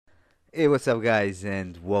Hey, what's up guys,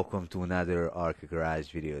 and welcome to another Arca Garage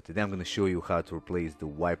video. Today I'm going to show you how to replace the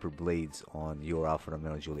wiper blades on your Alfa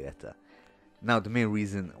Romeo Giulietta. Now the main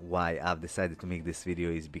reason why I've decided to make this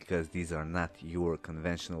video is because these are not your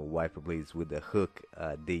conventional wiper blades with a hook.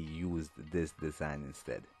 They used this design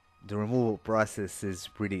instead. The removal process is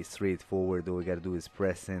pretty straightforward. All we gotta do is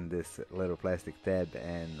press in this little plastic tab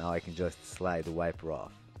and now I can just slide the wiper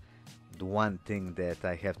off. The one thing that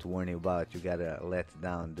I have to warn you about, you gotta let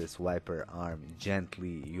down this wiper arm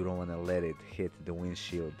gently. You don't want to let it hit the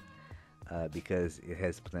windshield because it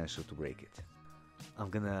has potential to break it.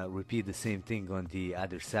 I'm gonna repeat the same thing on the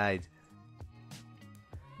other side.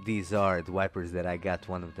 These are the wipers that I got.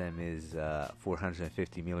 One of them is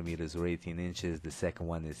 450 millimeters or 18 inches. The second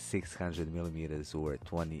one is 600 millimeters or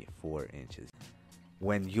 24 inches.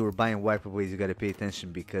 When you're buying wiper blades, you gotta pay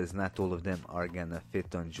attention because not all of them are gonna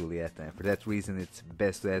fit on Giulietta, and for that reason it's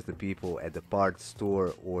best to ask the people at the parts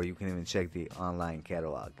store, or you can even check the online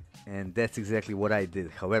catalog. And that's exactly what I did.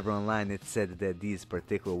 However, online it said that these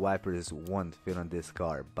particular wipers won't fit on this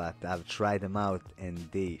car, but I've tried them out and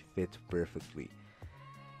they fit perfectly.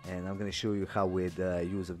 And I'm gonna show you how with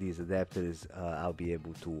use of these adapters I'll be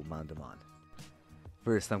able to mount them on.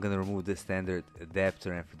 First, I'm gonna remove the standard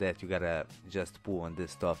adapter, and for that you gotta just pull on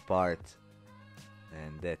this top part,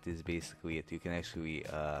 and that is basically it. You can actually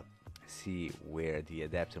see where the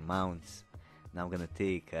adapter mounts. Now I'm gonna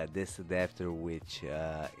take this adapter, which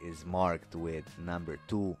is marked with number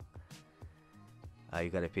 2. You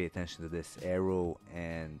gotta pay attention to this arrow,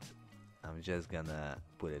 and I'm just gonna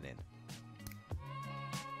put it in.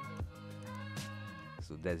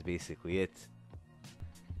 So that's basically it.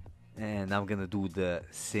 And I'm gonna do the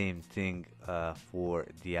same thing for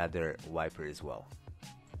the other wiper as well.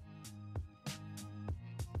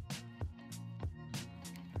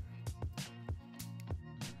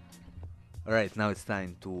 Alright, now it's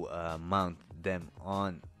time to mount them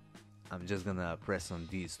on. I'm just gonna press on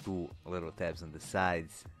these two little tabs on the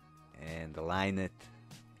sides and align it,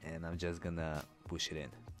 and I'm just gonna push it in.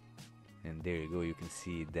 And there you go, you can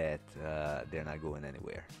see that they're not going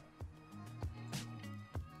anywhere.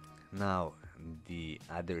 Now the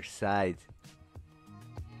other side.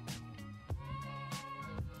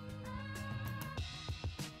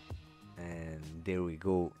 And there we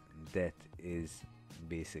go, that is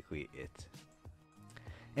basically it.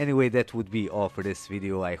 Anyway, that would be all for this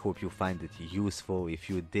video. I hope you find it useful. If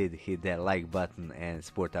you did, hit that like button and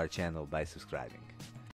support our channel by subscribing.